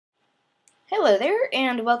Hello there,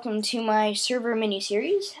 and welcome to my server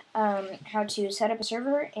mini-series, how to set up a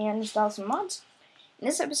server and install some mods. In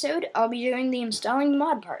this episode, I'll be doing the installing the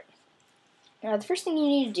mod part. Now, the first thing you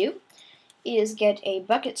need to do is get a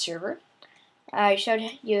Bukkit server. I showed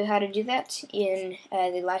you how to do that in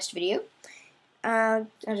the last video. I'll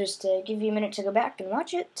just give you a minute to go back and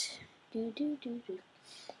watch it.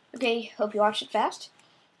 Okay, hope you watched it fast.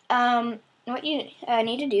 What you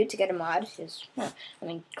need to do to get a mod is,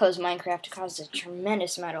 close Minecraft to cause a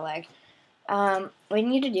tremendous amount of lag. What you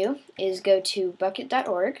need to do is go to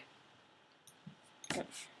bukkit.org,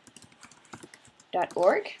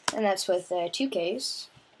 and that's with 2 Ks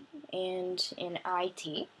and an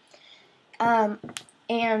IT.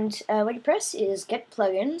 What you press is get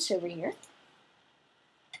plugins over here.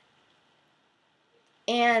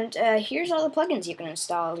 And here's all the plugins you can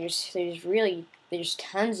install. There's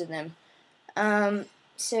tons of them.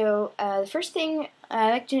 The first thing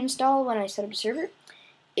I like to install when I set up a server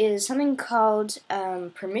is something called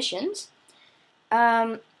Permissions,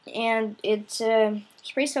 and it's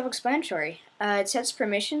pretty self-explanatory. It sets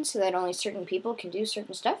permissions so that only certain people can do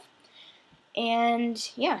certain stuff,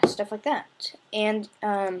 and yeah, stuff like that. And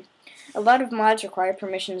a lot of mods require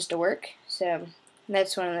permissions to work, so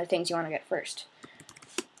that's one of the things you want to get first.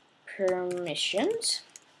 Permissions,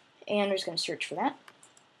 and we're just going to search for that.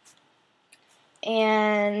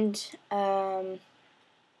 And it's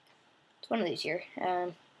one of these here.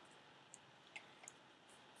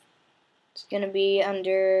 It's going to be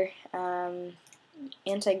under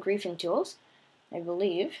anti-griefing tools, I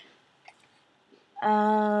believe.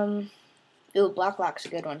 Ooh, BlockLock's a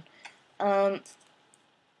good one.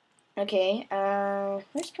 Okay,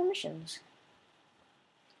 where's permissions?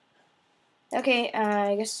 Okay,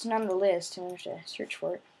 I guess it's not on the list. I'm going to have to search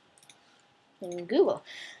for it in Google.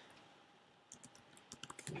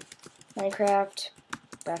 Minecraft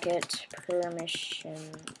Bukkit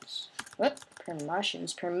permissions. What?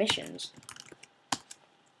 Permissions.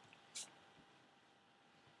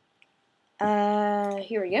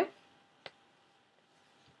 Here we go.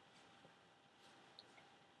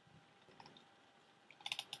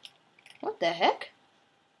 What the heck?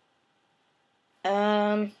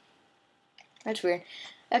 That's weird.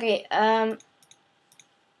 Okay, I'm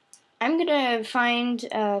gonna find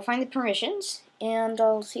the permissions, and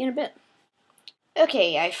I'll see you in a bit.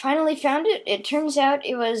 Okay, I finally found it. It turns out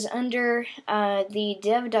it was under the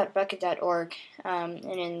dev.bukkit.org and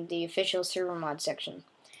in the official server mod section.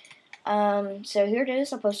 So here it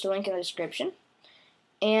is. I'll post a link in the description.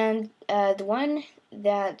 And the one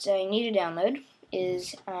that I need to download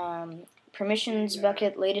is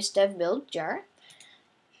PermissionsBukkit latest dev build jar.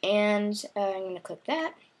 And I'm going to click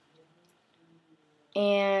that.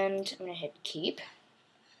 And I'm going to hit keep.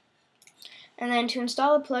 And then to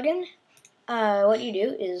install a plugin, what you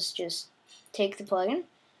do is just take the plugin,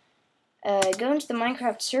 go into the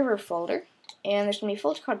Minecraft server folder, and there's going to be a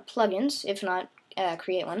folder called plugins. If not,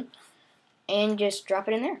 create one, and just drop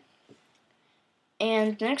it in there.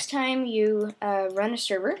 And the next time you run a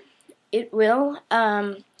server, it will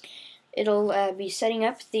it'll be setting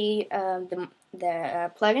up the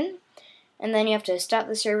plugin, and then you have to stop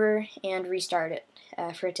the server and restart it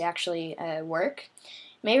for it to actually work.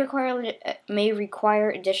 May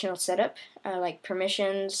require additional setup, like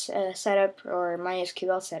permissions setup or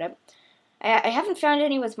MySQL setup. I haven't found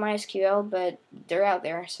any with MySQL, but they're out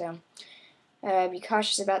there, so be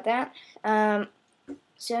cautious about that.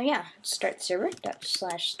 So yeah, start the server,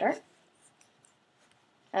 /start.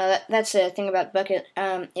 That's the thing about Bukkit.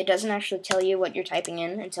 It doesn't actually tell you what you're typing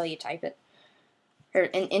in until you type it, or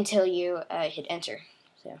until you hit enter.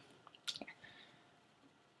 So.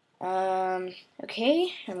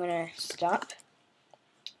 Okay, I'm gonna stop.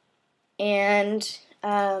 And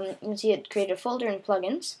you can see it created a folder in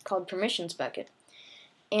plugins called PermissionsBukkit.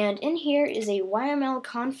 And in here is a YML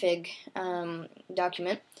config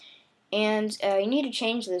document. And you need to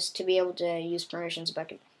change this to be able to use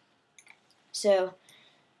PermissionsBukkit. So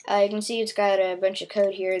you can see it's got a bunch of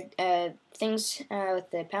code here. Things with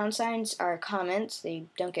the pound signs are comments. They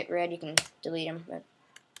don't get read. You can delete them, but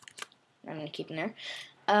I'm going to keep them there.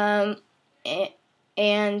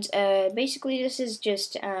 Basically this is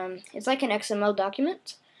just, it's like an XML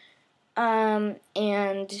document, yeah,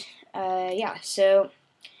 so,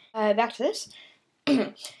 back to this.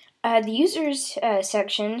 The users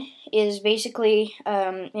section is basically,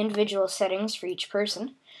 individual settings for each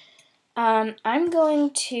person. I'm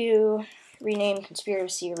going to rename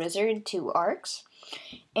Conspiracy Wizard to ARCs,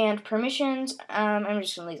 and permissions, I'm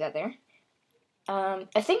just going to leave that there.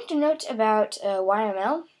 A thing to note about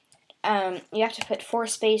YML, you have to put 4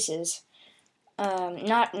 spaces,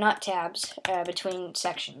 not tabs, between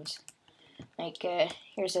sections. Like,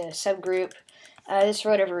 here's a subgroup. This, for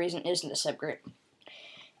whatever reason, isn't a subgroup.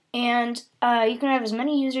 And you can have as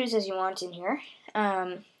many users as you want in here.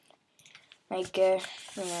 I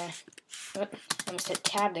almost hit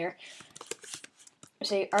tab there.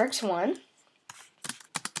 Say args1.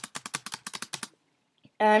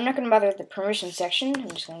 I'm not going to bother with the permission section. I'm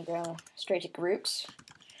just going to go straight to groups.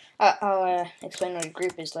 I'll explain what a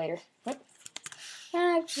group is later. What?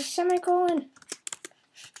 It's a semicolon.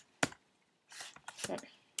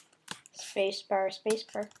 Spacebar,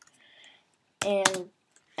 spacebar. And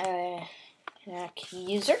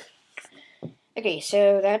user. Okay,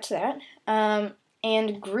 so that's that.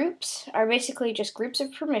 And groups are basically just groups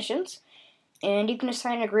of permissions, and you can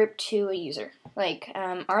assign a group to a user. Like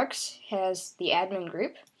args has the admin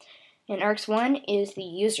group, and args1 is the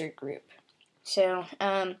user group. So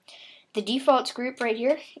the default group right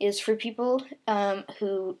here is for people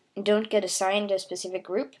who don't get assigned a specific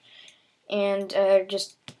group, and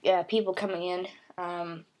just people coming in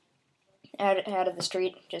out of the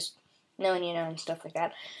street, just knowing you know and stuff like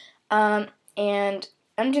that. And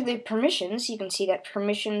under the permissions, you can see that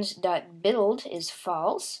permissions.build is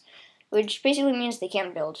false, which basically means they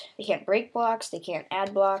can't build. They can't break blocks, they can't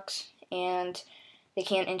add blocks, and they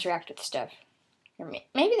can't interact with stuff. Or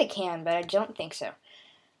maybe they can, but I don't think so.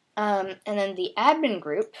 And then the admin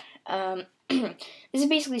group, this is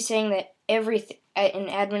basically saying that an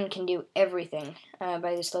admin can do everything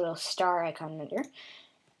by this little star icon under,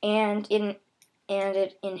 and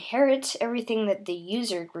it inherits everything that the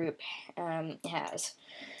user group has.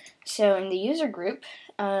 So in the user group,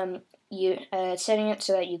 it's setting it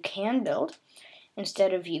so that you can build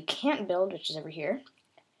instead of you can't build, which is over here.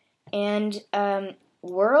 And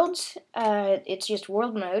worlds, it's just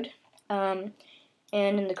world mode. And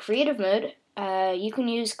in the creative mode, you can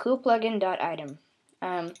use coolplugin.item.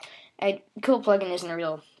 Cool plugin isn't a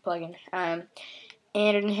real plugin. And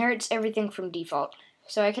it inherits everything from default.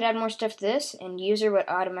 So I could add more stuff to this, and user would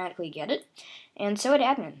automatically get it, and so would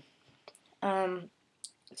admin.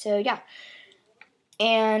 So yeah,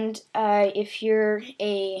 and if you're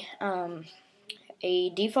a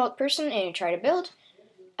default person and you try to build,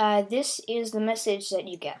 this is the message that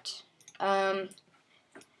you get.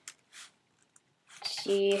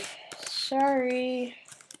 See, sorry.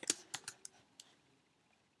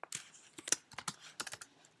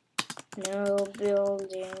 No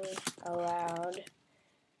building allowed.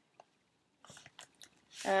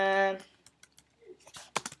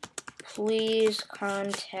 Please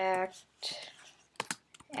contact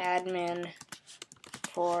admin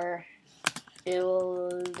for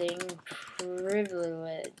building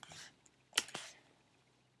privilege.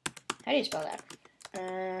 How do you spell that?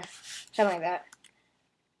 Something like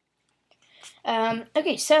that.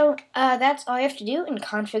 Okay, so that's all you have to do in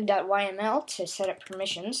config.yml to set up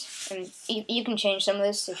permissions. And you can change some of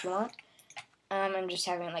this if you want. I'm just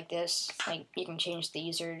having it like this. Like, you can change the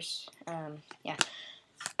users. Yeah.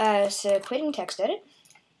 So quitting text edit.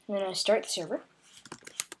 I'm going to start the server.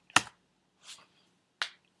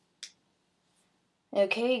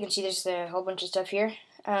 Okay, you can see there's a whole bunch of stuff here.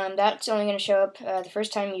 That's only going to show up the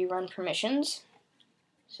first time you run permissions.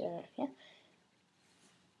 So, yeah.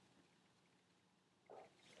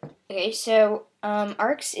 Okay, so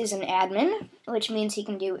args is an admin, which means he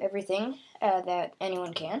can do everything that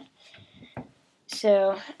anyone can.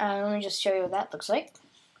 So, let me just show you what that looks like.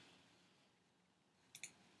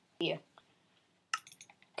 Yeah.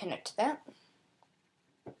 Connect to that.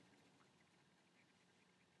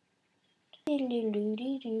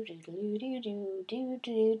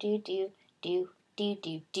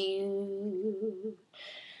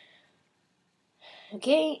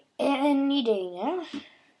 Okay, any day now.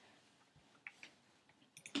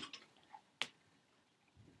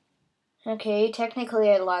 Okay,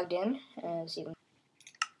 technically I logged in, as you can.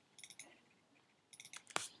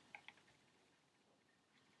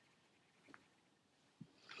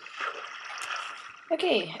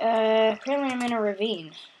 Okay, apparently I'm in a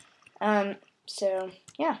ravine. So,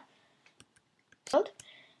 yeah.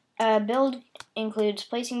 Build includes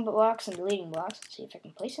placing blocks and deleting blocks. Let's see if I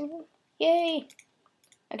can place anything. Yay!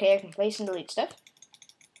 Okay, I can place and delete stuff.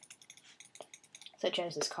 Such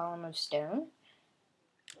as this column of stone.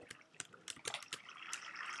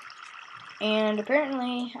 And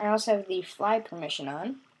apparently, I also have the fly permission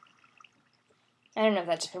on. I don't know if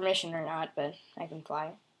that's a permission or not, but I can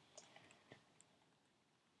fly.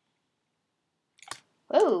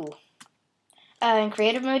 Whoa! In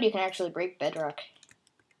creative mode, you can actually break bedrock.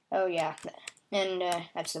 Oh yeah, and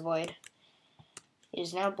that's the void. It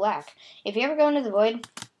is now black. If you ever go into the void,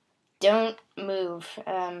 don't move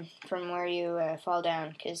from where you fall down,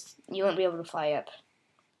 because you won't be able to fly up.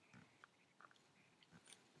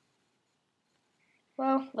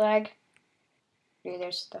 Whoa, lag. Okay,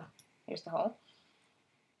 here's the hole.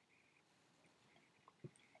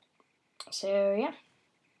 So yeah.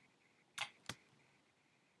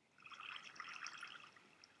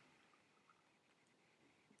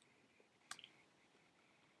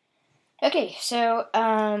 Okay, so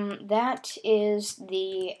that is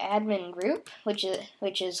the admin group, which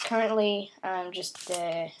is currently just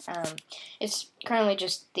the it's currently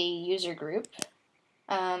just the user group.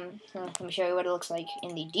 Let me show you what it looks like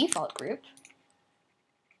in the default group.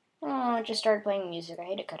 Oh, it just started playing music. I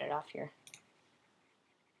hate to cut it off here.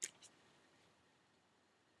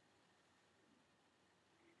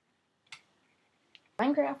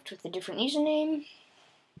 Minecraft with a different username.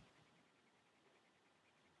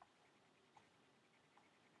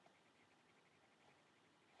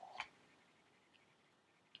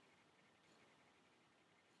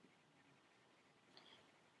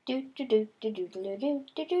 There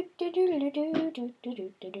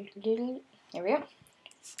we go.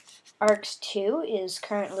 Arcs2 is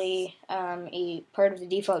currently a part of the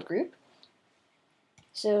default group.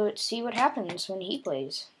 So let's see what happens when he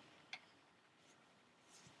plays.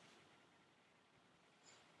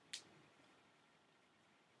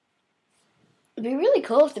 It'd be really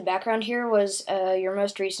cool if the background here was your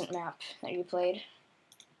most recent map that you played.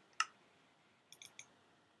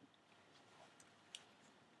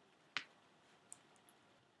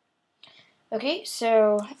 Okay,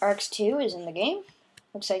 so Arcs2 is in the game.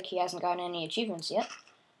 Looks like he hasn't gotten any achievements yet.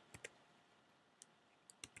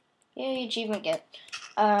 Yay, achievement get.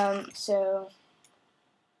 So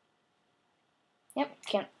yep,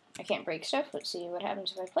 I can't break stuff. Let's see what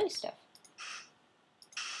happens if I play stuff.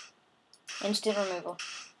 Instant removal.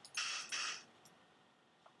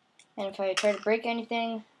 And if I try to break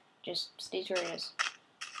anything, just stays where it is.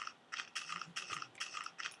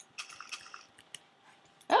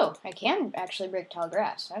 Oh, I can actually break tall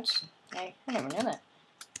grass. I never knew that.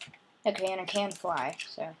 Okay, and I can fly,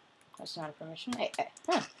 so that's not a permission.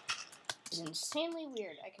 Huh. This is insanely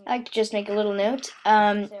weird. I'd like to just make a little note.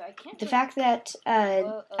 The fact that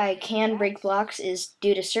I can break blocks is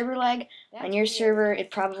due to server lag. On your server, it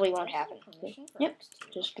probably won't happen. Yep,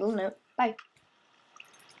 just a little note. Bye.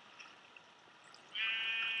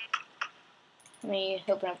 Let me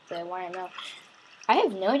open up the YML. I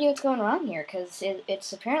have no idea what's going on here, because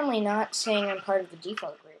it's apparently not saying I'm part of the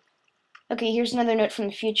default group. Okay, here's another note from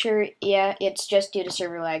the future. Yeah, it's just due to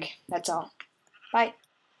server lag. That's all. Bye.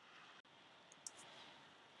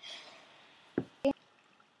 There's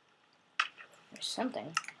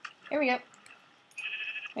something. Here we go.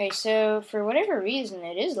 Okay, so for whatever reason,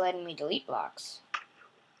 it is letting me delete blocks.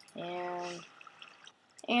 And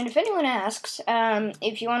if anyone asks,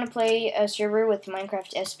 if you want to play a server with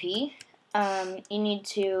Minecraft SP, you need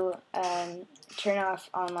to turn off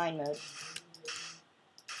online mode.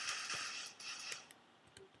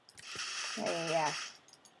 Yeah.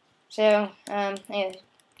 So, I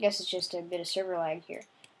guess it's just a bit of server lag here.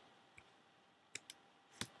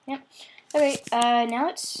 Yep. Okay, now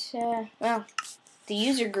it's, well, the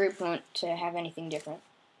user group won't have anything different.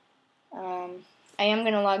 I am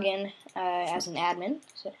going to log in as an admin,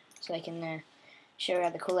 so I can show you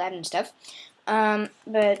all the cool admin stuff.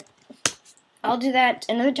 But I'll do that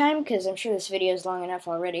another time, because I'm sure this video is long enough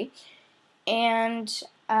already. And,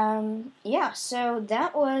 yeah, so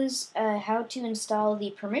that was how to install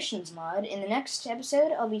the permissions mod. In the next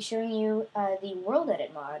episode, I'll be showing you the world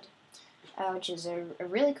edit mod, which is a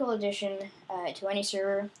really cool addition to any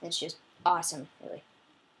server. It's just awesome, really.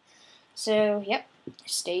 So, yep,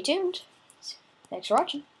 stay tuned. Thanks for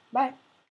watching. Bye.